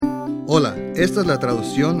Hola, esta es la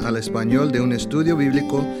traducción al español de un estudio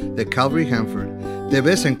bíblico de Calvary Hanford. De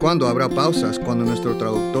vez en cuando habrá pausas cuando nuestro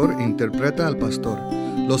traductor interpreta al pastor.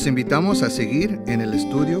 Los invitamos a seguir en el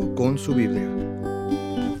estudio con su Biblia.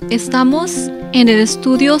 Estamos en el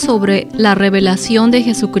estudio sobre la revelación de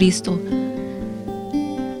Jesucristo,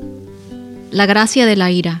 la gracia de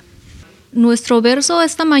la ira. Nuestro verso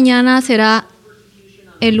esta mañana será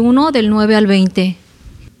el 1 del 9 al 20.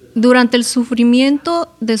 Durante el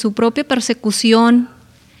sufrimiento de su propia persecución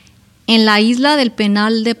en la isla del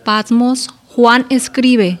penal de Patmos, Juan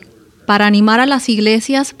escribe para animar a las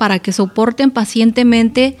iglesias para que soporten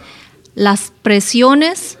pacientemente las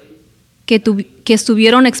presiones que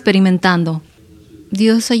estuvieron experimentando.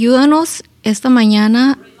 Dios, ayúdanos esta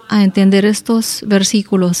mañana a entender estos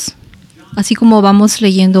versículos, así como vamos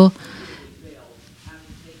leyendo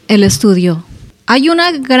el estudio. Hay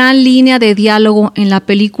una gran línea de diálogo en la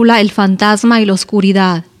película El fantasma y la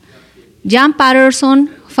oscuridad. Jan Patterson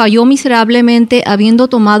falló miserablemente habiendo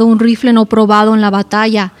tomado un rifle no probado en la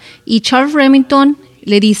batalla y Charles Remington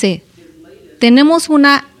le dice: tenemos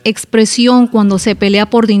una expresión cuando se pelea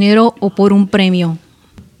por dinero o por un premio.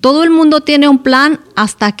 Todo el mundo tiene un plan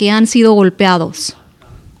hasta que han sido golpeados.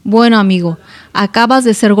 Bueno, amigo, acabas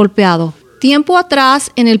de ser golpeado. Tiempo atrás,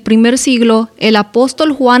 en el primer siglo, el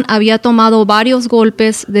apóstol Juan había tomado varios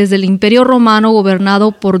golpes desde el Imperio Romano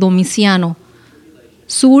gobernado por Domiciano.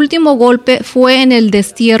 Su último golpe fue en el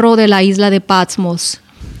destierro de la isla de Patmos.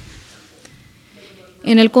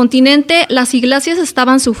 En el continente, las iglesias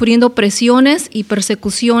estaban sufriendo presiones y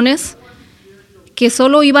persecuciones que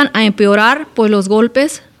solo iban a empeorar, pues los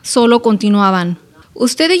golpes solo continuaban.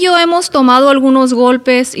 Usted y yo hemos tomado algunos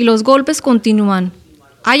golpes y los golpes continúan.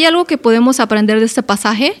 ¿Hay algo que podemos aprender de este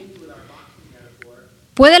pasaje?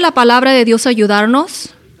 ¿Puede la palabra de Dios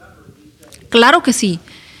ayudarnos? Claro que sí.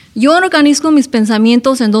 Yo organizo mis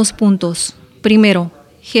pensamientos en 2 puntos. Primero,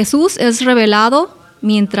 Jesús es revelado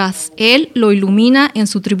mientras Él lo ilumina en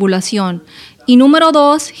su tribulación. Y número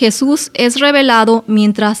 2, Jesús es revelado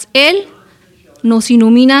mientras Él nos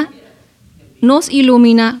ilumina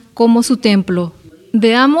como su templo.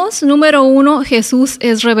 Veamos, número 1, Jesús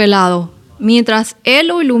es revelado mientras Él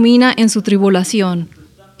lo ilumina en su tribulación.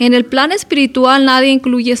 En el plan espiritual nadie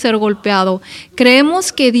incluye ser golpeado.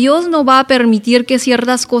 Creemos que Dios no va a permitir que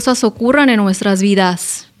ciertas cosas ocurran en nuestras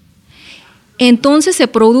vidas. Entonces se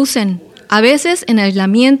producen, a veces en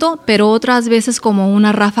aislamiento, pero otras veces como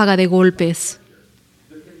una ráfaga de golpes.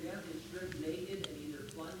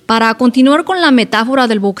 Para continuar con la metáfora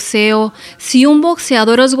del boxeo, si un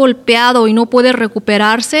boxeador es golpeado y no puede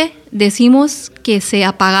recuperarse, decimos que se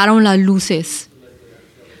apagaron las luces.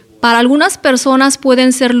 Para algunas personas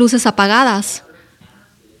pueden ser luces apagadas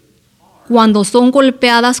cuando son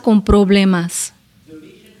golpeadas con problemas.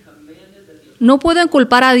 No pueden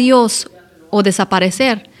culpar a Dios o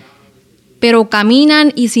desaparecer, pero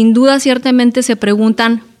caminan y sin duda ciertamente se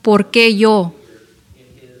preguntan, ¿por qué yo?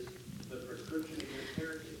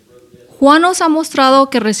 Juan nos ha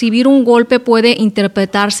mostrado que recibir un golpe puede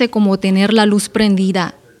interpretarse como tener la luz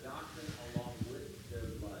prendida.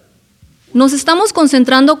 Nos estamos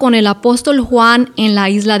concentrando con el apóstol Juan en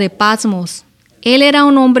la isla de Patmos. Él era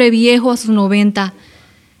un hombre viejo a sus 90,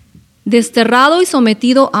 desterrado y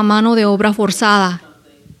sometido a mano de obra forzada.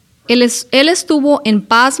 Él estuvo en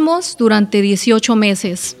Patmos durante 18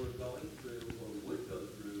 meses.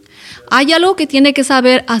 Hay algo que tiene que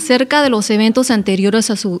saber acerca de los eventos anteriores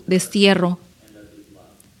a su destierro.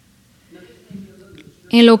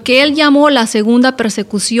 En lo que él llamó la segunda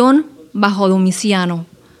persecución bajo Domiciano.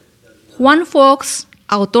 Juan Fox,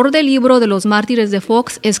 autor del libro de los mártires de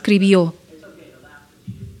Fox, escribió: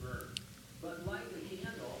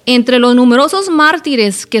 entre los numerosos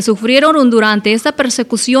mártires que sufrieron durante esta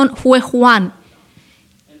persecución fue Juan,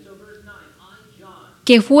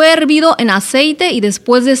 que fue hervido en aceite y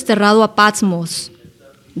después desterrado a Patmos.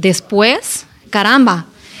 Después, caramba,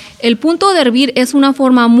 el punto de hervir es una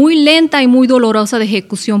forma muy lenta y muy dolorosa de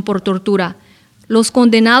ejecución por tortura. Los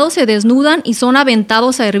condenados se desnudan y son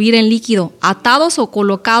aventados a hervir en líquido, atados o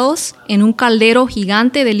colocados en un caldero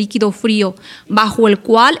gigante de líquido frío, bajo el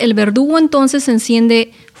cual el verdugo entonces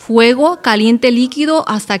enciende fuego caliente líquido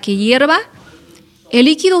hasta que hierva. El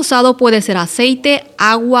líquido usado puede ser aceite,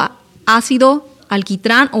 agua, ácido,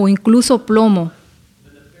 alquitrán o incluso plomo.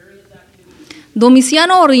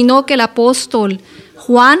 Domiciano ordenó que el apóstol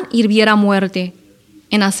Juan hirviera a muerte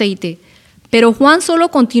en aceite, pero Juan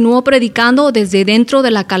solo continuó predicando desde dentro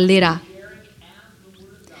de la caldera.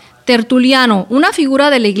 Tertuliano, una figura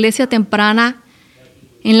de la iglesia temprana,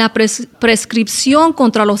 en la prescripción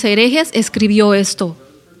contra los herejes, escribió esto: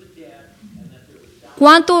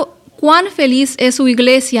 cuán feliz es su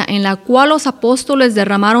iglesia en la cual los apóstoles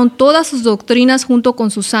derramaron todas sus doctrinas junto con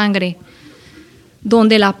su sangre,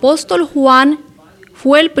 donde el apóstol Juan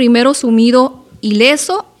fue el primero sumido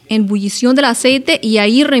ileso en ebullición del aceite y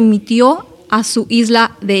ahí remitió a su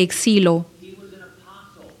isla de exilio.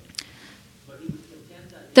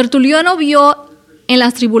 Tertuliano vio en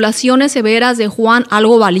las tribulaciones severas de Juan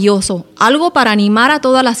algo valioso, algo para animar a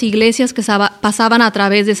todas las iglesias que pasaban a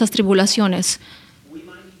través de esas tribulaciones.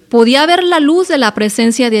 Podía ver la luz de la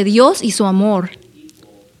presencia de Dios y su amor.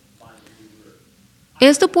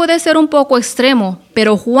 Esto puede ser un poco extremo,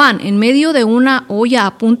 pero Juan, en medio de una olla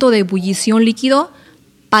a punto de ebullición líquido,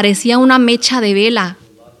 parecía una mecha de vela,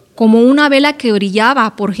 como una vela que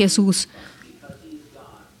brillaba por Jesús.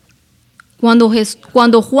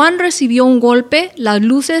 Cuando Juan recibió un golpe, las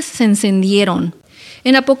luces se encendieron.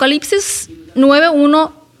 En Apocalipsis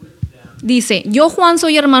 9:1 dice: yo, Juan,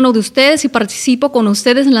 soy hermano de ustedes y participo con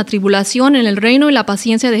ustedes en la tribulación, en el reino y la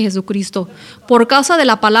paciencia de Jesucristo. Por causa de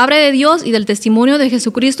la palabra de Dios y del testimonio de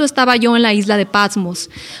Jesucristo estaba yo en la isla de Patmos.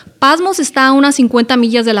 Patmos está a unas 50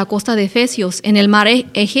 millas de la costa de Efesios, en el mar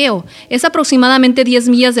Egeo. Es aproximadamente 10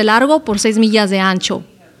 millas de largo por 6 millas de ancho.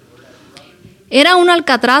 Era un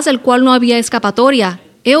alcatraz del cual no había escapatoria.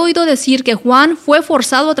 He oído decir que Juan fue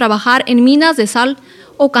forzado a trabajar en minas de sal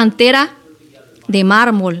o cantera de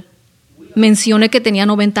mármol. Mencioné que tenía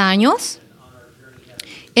 90 años.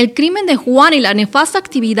 El crimen de Juan y la nefasta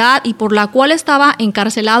actividad y por la cual estaba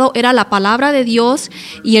encarcelado era la palabra de Dios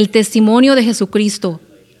y el testimonio de Jesucristo.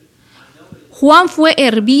 Juan fue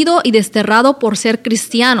hervido y desterrado por ser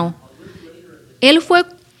cristiano. Él fue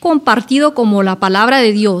compartido como la palabra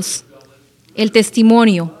de Dios, el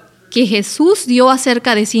testimonio que Jesús dio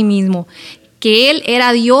acerca de sí mismo, que Él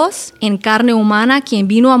era Dios en carne humana, quien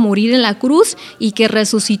vino a morir en la cruz y que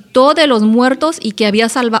resucitó de los muertos y que había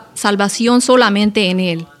salvación solamente en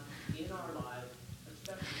Él.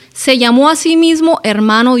 Se llamó a sí mismo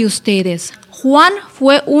hermano de ustedes. Juan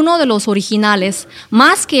fue uno de los originales.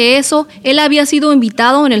 Más que eso, él había sido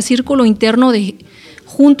invitado en el círculo interno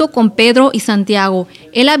junto con Pedro y Santiago.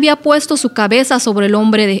 Él había puesto su cabeza sobre el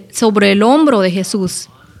hombro de Jesús.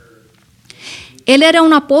 Él era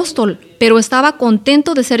un apóstol, pero estaba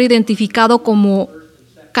contento de ser identificado como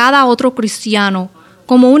cada otro cristiano,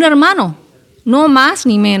 como un hermano, no más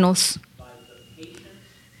ni menos.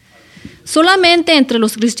 Solamente entre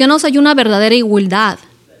los cristianos hay una verdadera igualdad.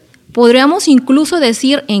 Podríamos incluso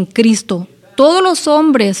decir en Cristo. Todos los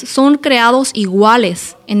hombres son creados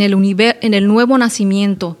iguales en el nuevo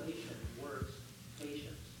nacimiento.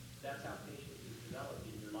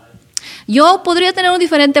 Yo podría tener un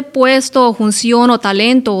diferente puesto, función o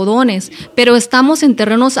talento o dones, pero estamos en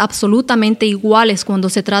terrenos absolutamente iguales cuando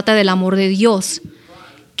se trata del amor de Dios,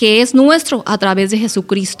 que es nuestro a través de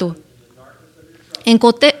Jesucristo.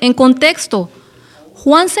 En contexto,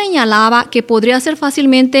 Juan señalaba que podría ser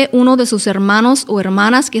fácilmente uno de sus hermanos o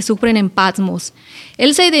hermanas que sufren en Patmos.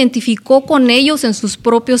 Él se identificó con ellos en sus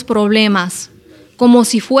propios problemas, como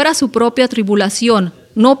si fuera su propia tribulación,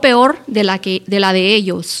 no peor de la de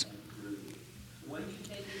ellos.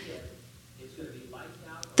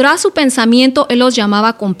 Tras su pensamiento, él los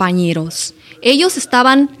llamaba compañeros. Ellos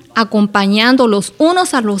estaban acompañando los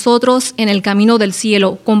unos a los otros en el camino del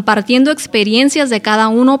cielo, compartiendo experiencias de cada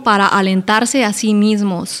uno para alentarse a sí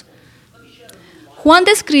mismos. Juan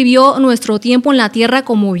describió nuestro tiempo en la tierra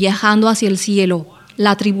como viajando hacia el cielo,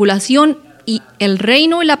 la tribulación y el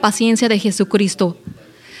reino y la paciencia de Jesucristo.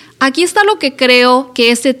 Aquí está lo que creo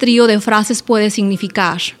que este trío de frases puede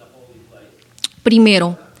significar.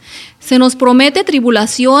 Primero, se nos promete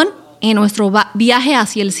tribulación en nuestro viaje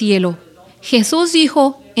hacia el cielo. Jesús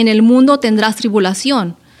dijo: en el mundo tendrás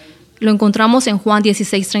tribulación. Lo encontramos en Juan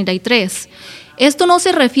 16:33. Esto no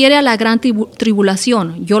se refiere a la gran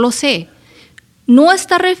tribulación, yo lo sé. No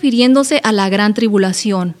está refiriéndose a la gran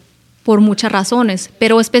tribulación por muchas razones,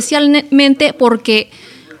 pero especialmente porque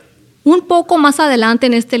un poco más adelante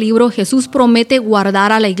en este libro Jesús promete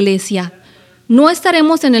guardar a la iglesia. No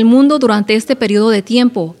estaremos en el mundo durante este periodo de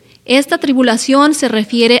tiempo. Esta tribulación se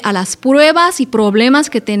refiere a las pruebas y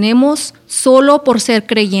problemas que tenemos solo por ser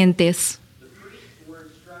creyentes.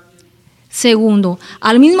 Segundo,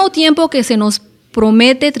 al mismo tiempo que se nos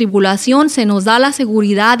promete tribulación, se nos da la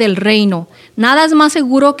seguridad del reino. Nada es más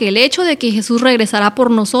seguro que el hecho de que Jesús regresará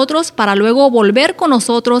por nosotros para luego volver con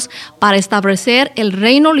nosotros para establecer el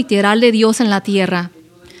reino literal de Dios en la tierra.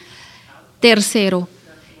 Tercero,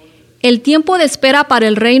 el tiempo de espera para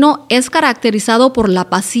el reino es caracterizado por la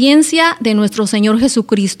paciencia de nuestro Señor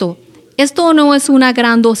Jesucristo. Esto no es una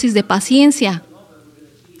gran dosis de paciencia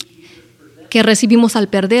que recibimos al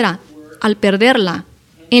perderla.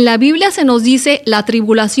 En la Biblia se nos dice, la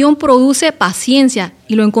tribulación produce paciencia,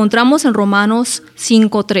 y lo encontramos en Romanos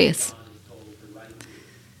 5:3.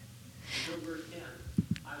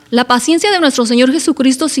 La paciencia de nuestro Señor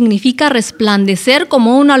Jesucristo significa resplandecer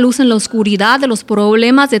como una luz en la oscuridad de los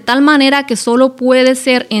problemas, de tal manera que solo puede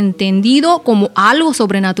ser entendido como algo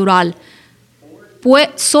sobrenatural.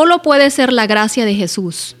 Solo puede ser la gracia de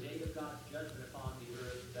Jesús.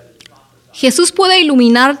 Jesús puede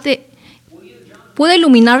iluminarle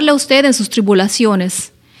a usted en sus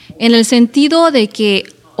tribulaciones, en el sentido de que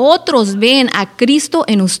otros ven a Cristo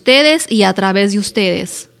en ustedes y a través de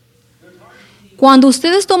ustedes. Cuando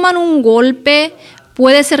ustedes toman un golpe,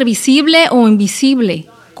 puede ser visible o invisible.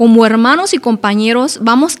 Como hermanos y compañeros,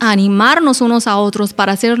 vamos a animarnos unos a otros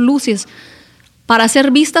para hacer luces, para ser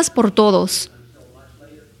vistas por todos.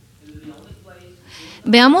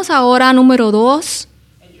 Veamos ahora número 2.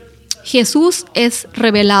 Jesús es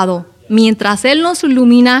revelado. Mientras Él nos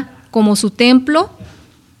ilumina como su templo,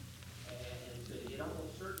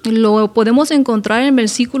 lo podemos encontrar en el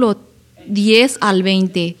versículo 10 al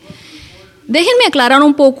 20. Déjenme aclarar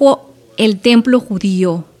un poco el templo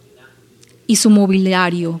judío y su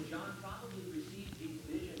mobiliario.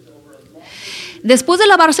 Después de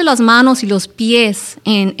lavarse las manos y los pies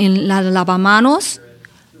en la lavamanos,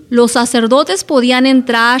 los sacerdotes podían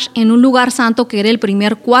entrar en un lugar santo que era el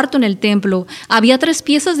primer cuarto en el templo. Había 3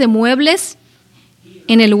 piezas de muebles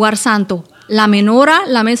en el lugar santo: la menora,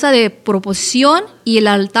 la mesa de proposición y el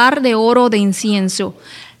altar de oro de incienso.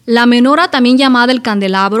 La menora, también llamada el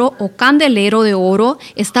candelabro o candelero de oro,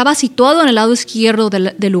 estaba situado en el lado izquierdo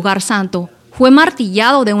del lugar santo. Fue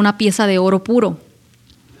martillado de una pieza de oro puro.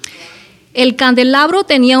 El candelabro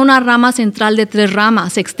tenía una rama central de 3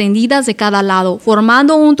 ramas extendidas de cada lado,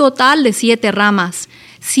 formando un total de 7 ramas.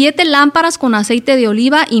 7 lámparas con aceite de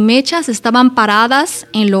oliva y mechas estaban paradas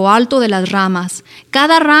en lo alto de las ramas.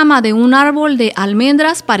 Cada rama de un árbol de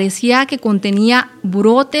almendras parecía que contenía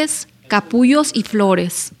brotes, capullos y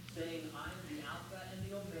flores.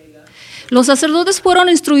 Los sacerdotes fueron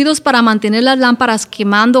instruidos para mantener las lámparas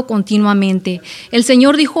quemando continuamente. El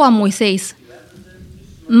Señor dijo a Moisés: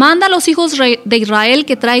 manda a los hijos de Israel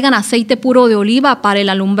que traigan aceite puro de oliva para el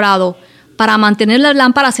alumbrado, para mantener las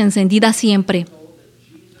lámparas encendidas siempre.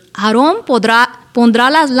 Aarón pondrá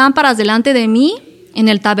las lámparas delante de mí en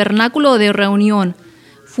el tabernáculo de reunión,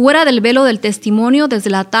 fuera del velo del testimonio, desde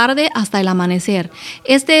la tarde hasta el amanecer.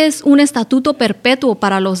 Este es un estatuto perpetuo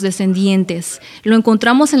para los descendientes. Lo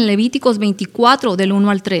encontramos en Levíticos 24, del 1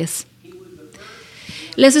 al 3.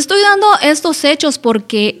 Les estoy dando estos hechos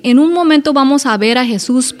porque en un momento vamos a ver a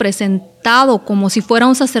Jesús presentado como si fuera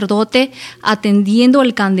un sacerdote atendiendo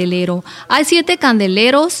el candelero. Hay 7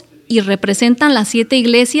 candeleros y representan las 7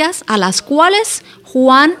 iglesias a las cuales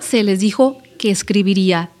Juan se les dijo que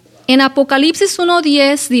escribiría. En Apocalipsis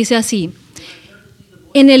 1:10 dice así: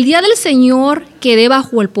 en el día del Señor quedé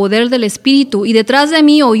bajo el poder del Espíritu, y detrás de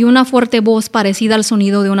mí oí una fuerte voz parecida al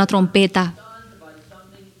sonido de una trompeta.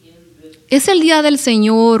 ¿Es el día del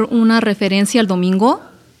Señor una referencia al domingo?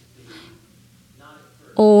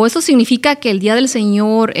 ¿O eso significa que el día del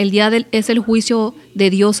Señor, es el juicio de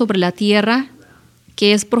Dios sobre la tierra,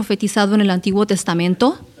 que es profetizado en el Antiguo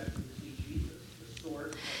Testamento?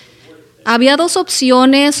 Había 2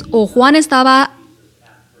 opciones: o Juan estaba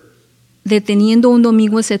deteniendo un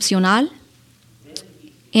domingo excepcional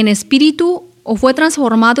en espíritu, o fue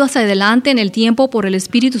transformado hacia adelante en el tiempo por el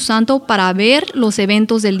Espíritu Santo para ver los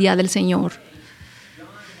eventos del día del Señor.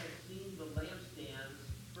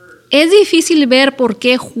 Es difícil ver por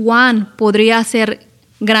qué Juan podría hacer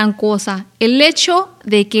gran cosa. El hecho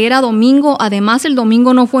de que era domingo, además el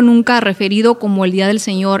domingo no fue nunca referido como el día del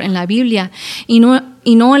Señor en la Biblia y no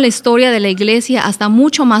en la historia de la iglesia hasta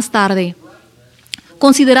mucho más tarde.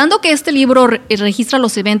 Considerando que este libro registra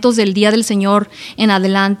los eventos del día del Señor en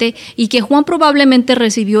adelante y que Juan probablemente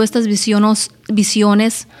recibió estas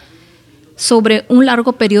visiones sobre un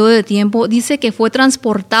largo periodo de tiempo, dice que fue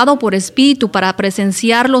transportado por espíritu para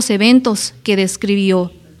presenciar los eventos que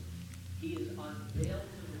describió.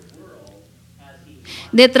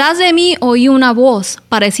 Detrás de mí oí una voz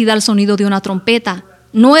parecida al sonido de una trompeta.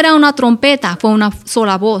 No era una trompeta, fue una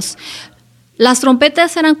sola voz. Las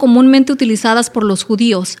trompetas eran comúnmente utilizadas por los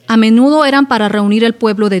judíos. A menudo eran para reunir el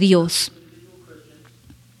pueblo de Dios.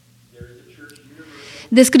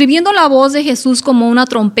 Describiendo la voz de Jesús como una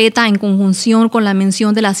trompeta en conjunción con la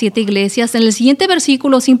mención de las 7 iglesias, en el siguiente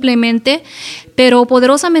versículo simplemente, pero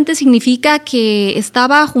poderosamente significa que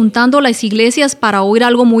estaba juntando las iglesias para oír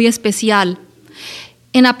algo muy especial.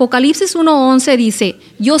 En Apocalipsis 1:11 dice,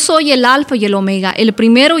 yo soy el alfa y el omega, el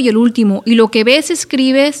primero y el último, y lo que ves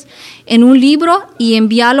escribes en un libro y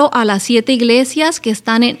envíalo a las 7 iglesias que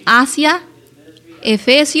están en Asia,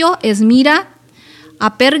 Efesio, Esmira,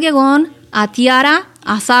 a Pergamón, a Tiara,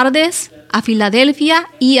 a Sardes, a Filadelfia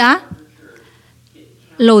y a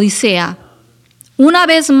Laodicea. Una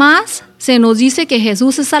vez más, se nos dice que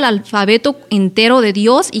Jesús es el alfabeto entero de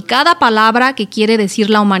Dios y cada palabra que quiere decir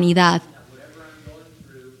la humanidad.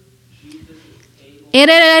 Él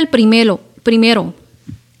era el primero.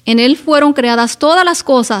 En Él fueron creadas todas las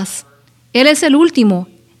cosas. Él es el último,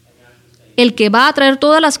 el que va a traer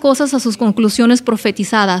todas las cosas a sus conclusiones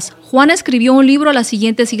profetizadas. Juan escribió un libro a las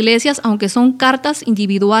siguientes iglesias, aunque son cartas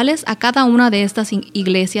individuales a cada una de estas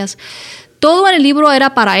iglesias. Todo en el libro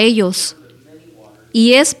era para ellos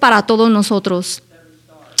y es para todos nosotros.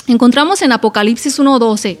 Encontramos en Apocalipsis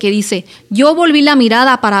 1:12 que dice, yo volví la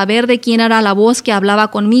mirada para ver de quién era la voz que hablaba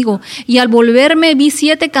conmigo, y al volverme vi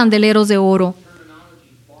 7 candeleros de oro.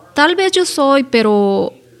 Tal vez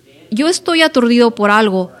pero yo estoy aturdido por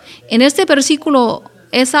algo. En este versículo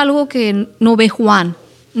es algo que no ve Juan,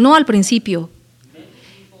 no al principio.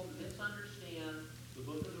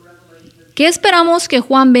 ¿Qué esperamos que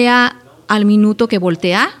Juan vea al minuto que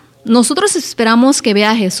voltea? Nosotros esperamos que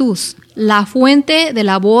vea a Jesús, la fuente de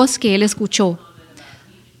la voz que él escuchó.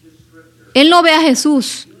 Él no ve a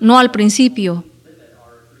Jesús, no al principio.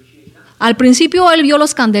 Al principio él vio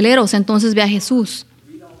los candeleros, entonces ve a Jesús.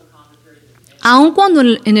 Aun cuando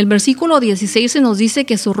en el versículo 16 se nos dice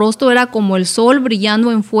que su rostro era como el sol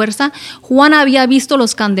brillando en fuerza, Juan había visto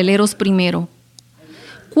los candeleros primero.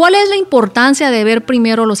 ¿Cuál es la importancia de ver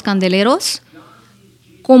primero los candeleros?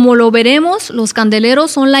 Como lo veremos, los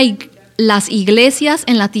candeleros son las iglesias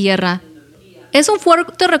en la tierra. Es un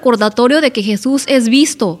fuerte recordatorio de que Jesús es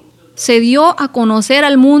visto, se dio a conocer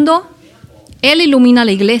al mundo, Él ilumina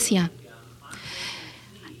la iglesia.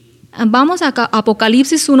 Vamos a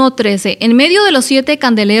Apocalipsis 1:13. En medio de los 7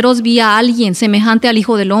 candeleros vi a alguien semejante al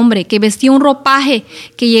Hijo del Hombre, que vestía un ropaje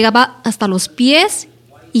que llegaba hasta los pies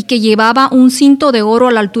y que llevaba un cinto de oro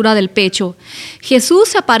a la altura del pecho. Jesús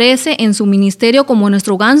se aparece en su ministerio como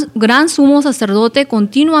nuestro gran sumo sacerdote,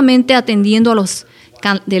 continuamente atendiendo a los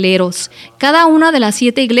candeleros. Cada una de las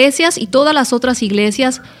 7 iglesias y todas las otras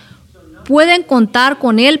iglesias pueden contar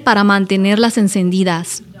con él para mantenerlas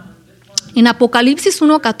encendidas. En Apocalipsis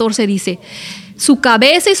 1:14 dice, su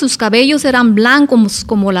cabeza y sus cabellos eran blancos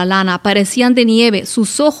como la lana, parecían de nieve,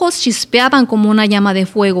 sus ojos chispeaban como una llama de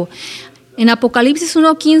fuego. En Apocalipsis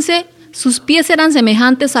 1:15, sus pies eran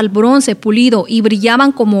semejantes al bronce pulido y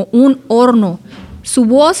brillaban como un horno. Su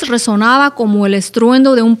voz resonaba como el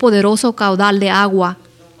estruendo de un poderoso caudal de agua.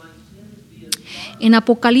 En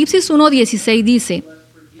Apocalipsis 1:16 dice,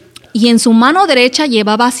 y en su mano derecha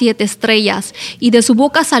llevaba 7 estrellas, y de su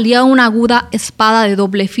boca salía una aguda espada de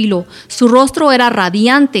doble filo. Su rostro era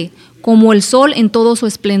radiante, como el sol en todo su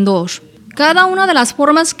esplendor. Cada una de las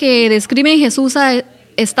formas que describen Jesús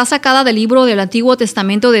está sacada del libro del Antiguo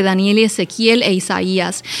Testamento de Daniel, Ezequiel e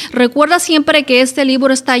Isaías. Recuerda siempre que este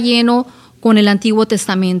libro está lleno con el Antiguo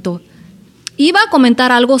Testamento. Iba a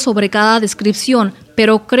comentar algo sobre cada descripción,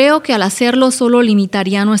 pero creo que al hacerlo solo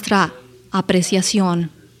limitaría nuestra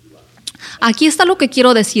apreciación. Aquí está lo que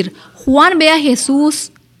quiero decir. Juan ve a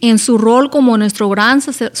Jesús en su rol como nuestro gran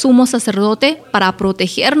sumo sacerdote para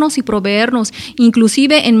protegernos y proveernos,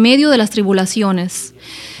 inclusive en medio de las tribulaciones.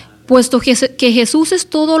 Puesto que Jesús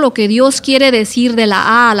es todo lo que Dios quiere decir de la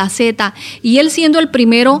A a la Z, y Él siendo el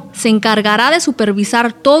primero, se encargará de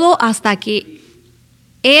supervisar todo hasta que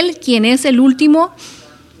Él, quien es el último,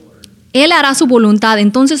 Él hará su voluntad.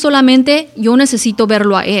 Entonces solamente yo necesito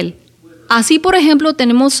verlo a Él. Así, por ejemplo,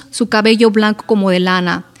 tenemos su cabello blanco como de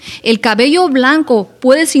lana. El cabello blanco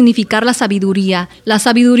puede significar la sabiduría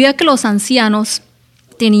que los ancianos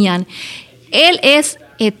tenían. Él es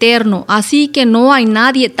eterno, así que no hay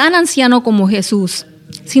nadie tan anciano como Jesús.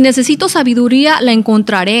 Si necesito sabiduría, la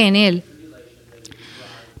encontraré en Él.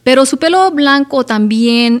 Pero su pelo blanco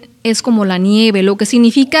también es como la nieve, lo que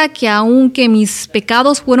significa que aunque mis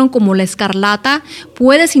pecados fueron como la escarlata,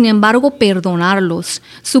 puede sin embargo perdonarlos.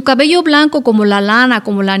 Su cabello blanco como la lana,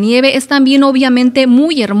 como la nieve, es también obviamente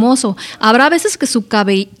muy hermoso. Habrá veces que su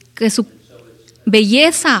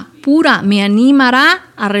belleza pura me animará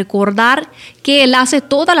a recordar que Él hace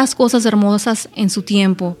todas las cosas hermosas en su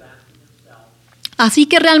tiempo. Así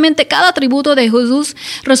que realmente cada atributo de Jesús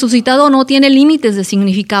resucitado no tiene límites de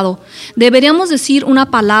significado. Deberíamos decir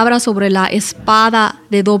una palabra sobre la espada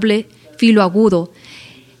de doble filo agudo.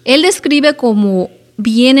 Él describe cómo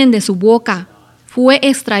vienen de su boca. Fue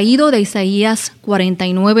extraído de Isaías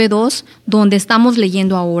 49:2, donde estamos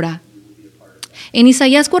leyendo ahora. En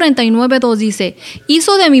Isaías 49:2 dice,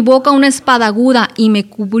 hizo de mi boca una espada aguda y me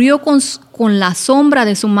cubrió con la sombra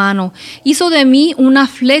de su mano. Hizo de mí una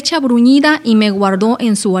flecha bruñida y me guardó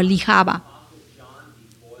en su aljaba.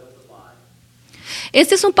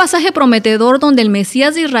 Este es un pasaje prometedor donde el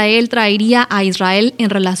Mesías de Israel traería a Israel en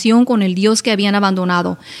relación con el Dios que habían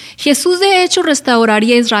abandonado. Jesús de hecho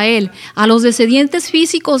restauraría a Israel, a los descendientes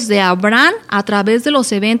físicos de Abraham, a través de los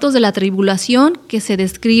eventos de la tribulación que se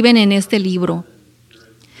describen en este libro.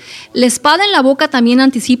 La espada en la boca también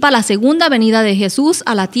anticipa la segunda venida de Jesús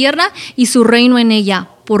a la tierra y su reino en ella,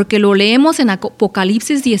 porque lo leemos en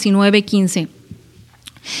Apocalipsis 19:15.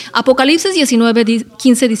 Apocalipsis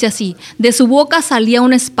 19:15 dice así, de su boca salía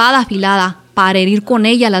una espada afilada para herir con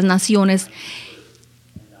ella a las naciones.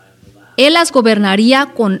 Él las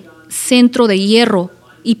gobernaría con cetro de hierro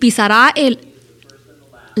y pisará el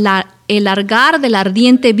largar del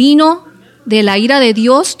ardiente vino de la ira de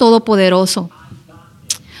Dios Todopoderoso.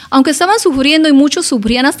 Aunque estaban sufriendo y muchos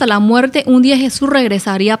sufrían hasta la muerte, un día Jesús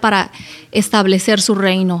regresaría para establecer su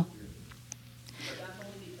reino.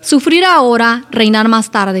 Sufrir ahora, reinar más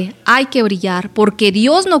tarde. Hay que brillar, porque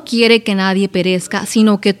Dios no quiere que nadie perezca,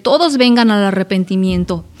 sino que todos vengan al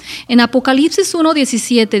arrepentimiento. En Apocalipsis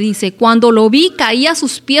 1:17 dice, cuando lo vi, caí a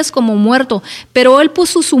sus pies como muerto, pero Él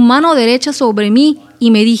puso su mano derecha sobre mí y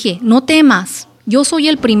me dije, no temas, yo soy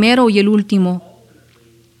el primero y el último.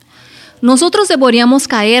 ¿Nosotros deberíamos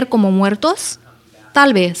caer como muertos?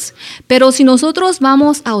 Tal vez, pero si nosotros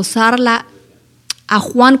vamos a usarla a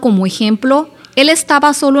Juan como ejemplo, él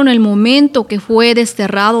estaba solo en el momento que fue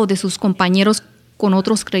desterrado de sus compañeros con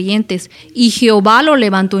otros creyentes y Jehová lo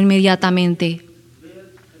levantó inmediatamente.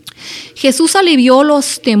 Jesús alivió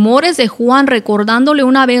los temores de Juan recordándole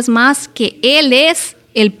una vez más que Él es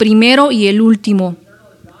el primero y el último.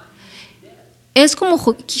 Es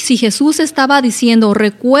como si Jesús estaba diciendo,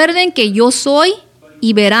 recuerden que yo soy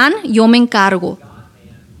y verán, yo me encargo.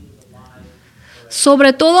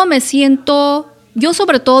 Sobre todo me siento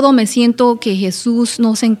que Jesús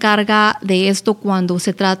no se encarga de esto cuando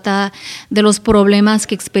se trata de los problemas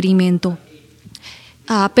que experimento.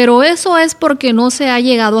 Pero eso es porque no se ha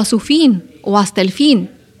llegado a su fin o hasta el fin.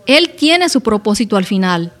 Él tiene su propósito al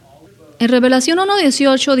final. En Revelación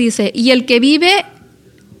 1:18 dice, y el que vive,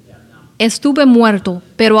 estuve muerto,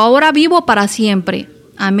 pero ahora vivo para siempre.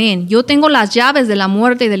 Amén. Yo tengo las llaves de la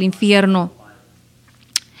muerte y del infierno.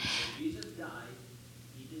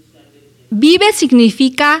 Vive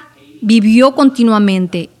significa vivió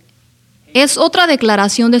continuamente. Es otra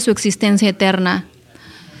declaración de su existencia eterna.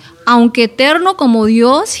 Aunque eterno como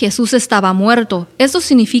Dios, Jesús estaba muerto. Esto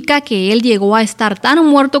significa que Él llegó a estar tan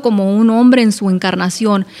muerto como un hombre en su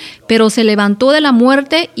encarnación, pero se levantó de la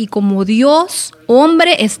muerte y como Dios,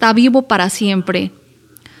 hombre, está vivo para siempre.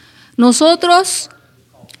 Nosotros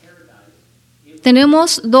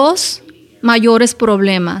tenemos dos mayores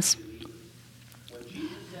problemas,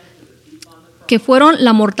 que fueron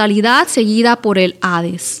la mortalidad seguida por el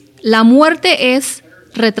Hades. La muerte es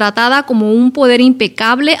retratada como un poder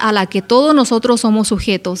impecable a la que todos nosotros somos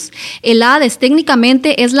sujetos. El Hades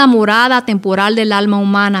técnicamente es la morada temporal del alma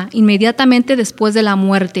humana, inmediatamente después de la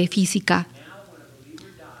muerte física.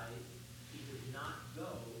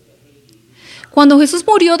 Cuando Jesús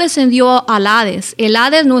murió, descendió al Hades. El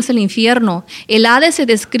Hades no es el infierno. El Hades se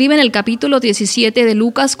describe en el capítulo 17 de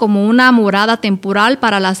Lucas como una morada temporal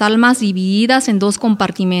para las almas divididas en dos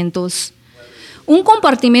compartimentos. Un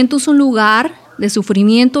compartimento es un lugar de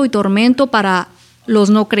sufrimiento y tormento para los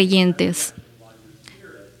no creyentes.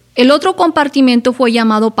 El otro compartimento fue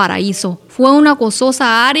llamado paraíso. Fue una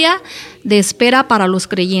gozosa área de espera para los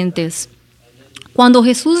creyentes. Cuando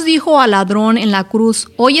Jesús dijo al ladrón en la cruz,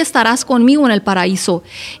 hoy estarás conmigo en el paraíso,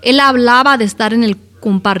 Él hablaba de estar en el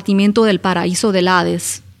compartimento del paraíso del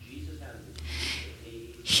Hades.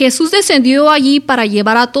 Jesús descendió allí para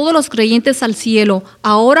llevar a todos los creyentes al cielo.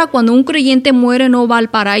 Ahora, cuando un creyente muere, no va al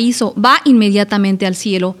paraíso, va inmediatamente al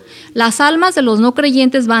cielo. Las almas de los no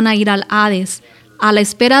creyentes van a ir al Hades, a la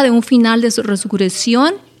espera de un final de su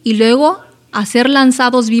resurrección y luego a ser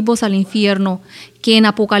lanzados vivos al infierno, que en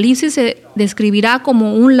Apocalipsis se describirá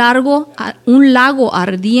como un lago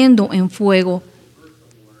ardiendo en fuego.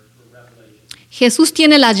 Jesús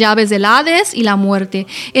tiene las llaves del Hades y la muerte.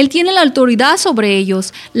 Él tiene la autoridad sobre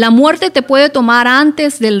ellos. La muerte te puede tomar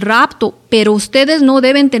antes del rapto, pero ustedes no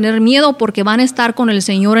deben tener miedo porque van a estar con el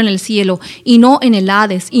Señor en el cielo y no en el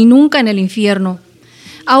Hades y nunca en el infierno.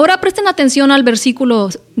 Ahora presten atención al versículo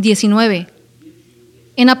 19.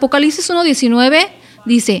 En Apocalipsis 1:19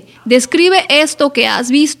 dice, describe esto que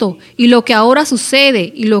has visto y lo que ahora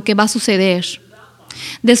sucede y lo que va a suceder.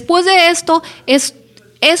 Después de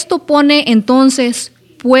esto pone entonces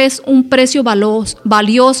pues un precio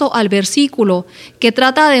valioso al versículo que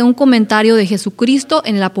trata de un comentario de Jesucristo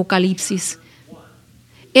en el Apocalipsis.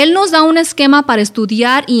 Él nos da un esquema para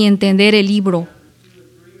estudiar y entender el libro.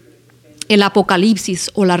 El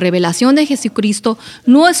Apocalipsis o la revelación de Jesucristo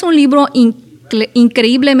no es un libro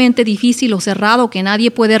increíblemente difícil o cerrado que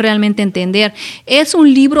nadie puede realmente entender. Es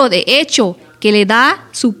un libro de hecho que le da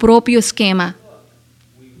su propio esquema.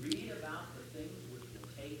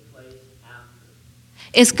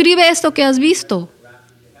 Escribe esto que has visto.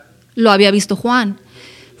 Lo había visto Juan.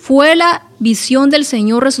 Fue la visión del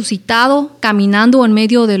Señor resucitado caminando en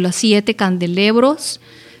medio de los 7 candelabros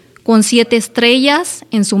con 7 estrellas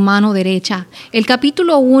en su mano derecha. El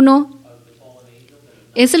capítulo 1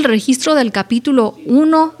 es el registro del capítulo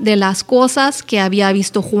 1 de las cosas que había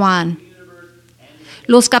visto Juan.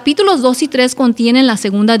 Los capítulos 2 y 3 contienen la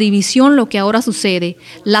segunda división, lo que ahora sucede.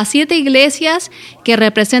 Las 7 iglesias que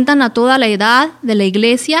representan a toda la edad de la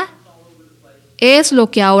iglesia es lo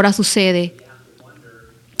que ahora sucede.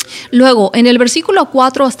 Luego, en el versículo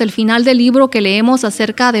 4 hasta el final del libro que leemos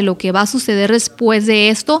acerca de lo que va a suceder después de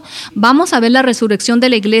esto, vamos a ver la resurrección de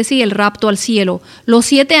la iglesia y el rapto al cielo, los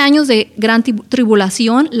 7 años de gran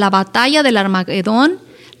tribulación, la batalla del Armagedón,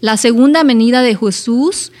 la segunda venida de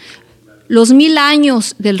Jesús, los 1000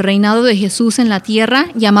 años del reinado de Jesús en la tierra,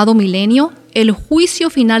 llamado milenio, el juicio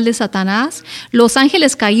final de Satanás, los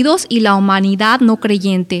ángeles caídos y la humanidad no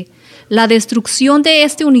creyente, la destrucción de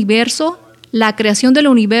este universo, la creación del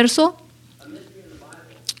universo,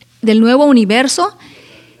 del nuevo universo,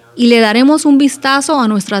 y le daremos un vistazo a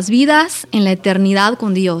nuestras vidas en la eternidad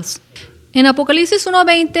con Dios. En Apocalipsis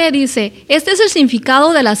 1:20 dice, este es el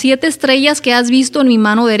significado de las 7 estrellas que has visto en mi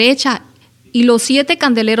mano derecha y los 7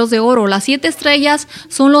 candeleros de oro. Las 7 estrellas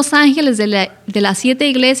son los ángeles de las 7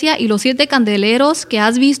 iglesias y los 7 candeleros que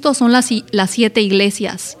has visto son las 7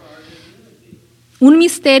 iglesias. Un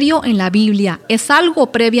misterio en la Biblia es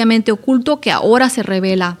algo previamente oculto que ahora se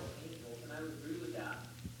revela.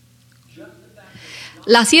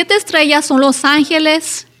 Las 7 estrellas son los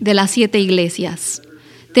ángeles de las 7 iglesias.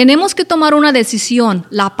 Tenemos que tomar una decisión.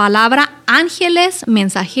 La palabra ángeles,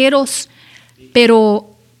 mensajeros, pero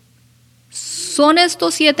 ¿son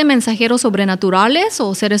estos 7 mensajeros sobrenaturales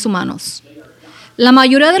o seres humanos? La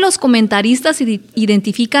mayoría de los comentaristas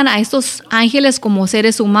identifican a estos ángeles como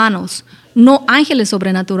seres humanos, no ángeles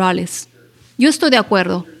sobrenaturales. Yo estoy de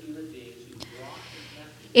acuerdo.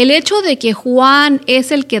 El hecho de que Juan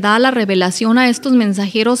es el que da la revelación a estos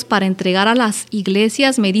mensajeros para entregar a las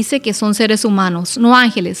iglesias me dice que son seres humanos, no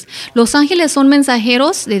ángeles. Los ángeles son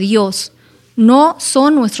mensajeros de Dios, no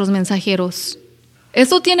son nuestros mensajeros.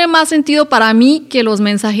 Esto tiene más sentido para mí que los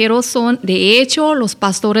mensajeros son, de hecho, los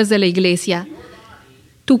pastores de la iglesia.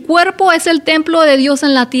 Tu cuerpo es el templo de Dios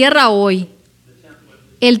en la tierra hoy,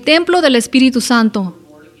 el templo del Espíritu Santo,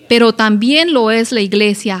 pero también lo es la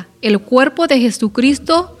iglesia, el cuerpo de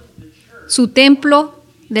Jesucristo, su templo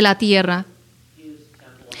de la tierra.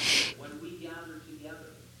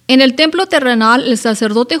 En el templo terrenal, el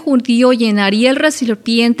sacerdote judío llenaría el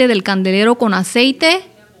recipiente del candelero con aceite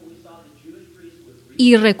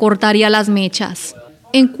y recortaría las mechas.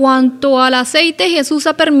 En cuanto al aceite, Jesús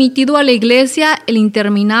ha permitido a la iglesia el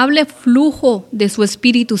interminable flujo de su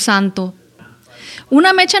Espíritu Santo.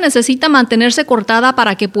 Una mecha necesita mantenerse cortada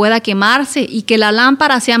para que pueda quemarse y que la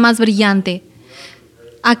lámpara sea más brillante.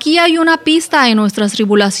 Aquí hay una pista en nuestras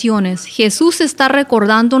tribulaciones. Jesús está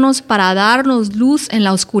recordándonos para darnos luz en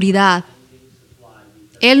la oscuridad.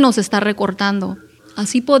 Él nos está recortando.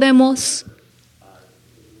 Así podemos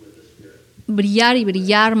brillar y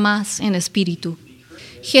brillar más en espíritu.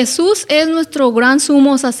 Jesús es nuestro gran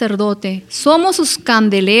sumo sacerdote. Somos sus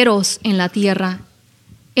candeleros en la tierra.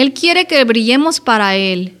 Él quiere que brillemos para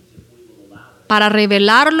Él, para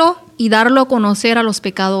revelarlo y darlo a conocer a los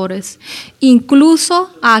pecadores, incluso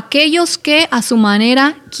a aquellos que a su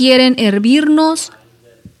manera quieren hervirnos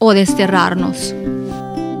o desterrarnos.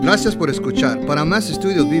 Gracias por escuchar. Para más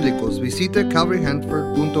estudios bíblicos, visite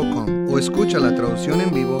calvaryhanford.com o escucha la traducción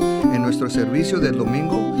en vivo en nuestro servicio del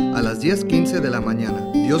domingo a las 10:15 de la mañana.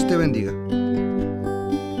 Dios te bendiga.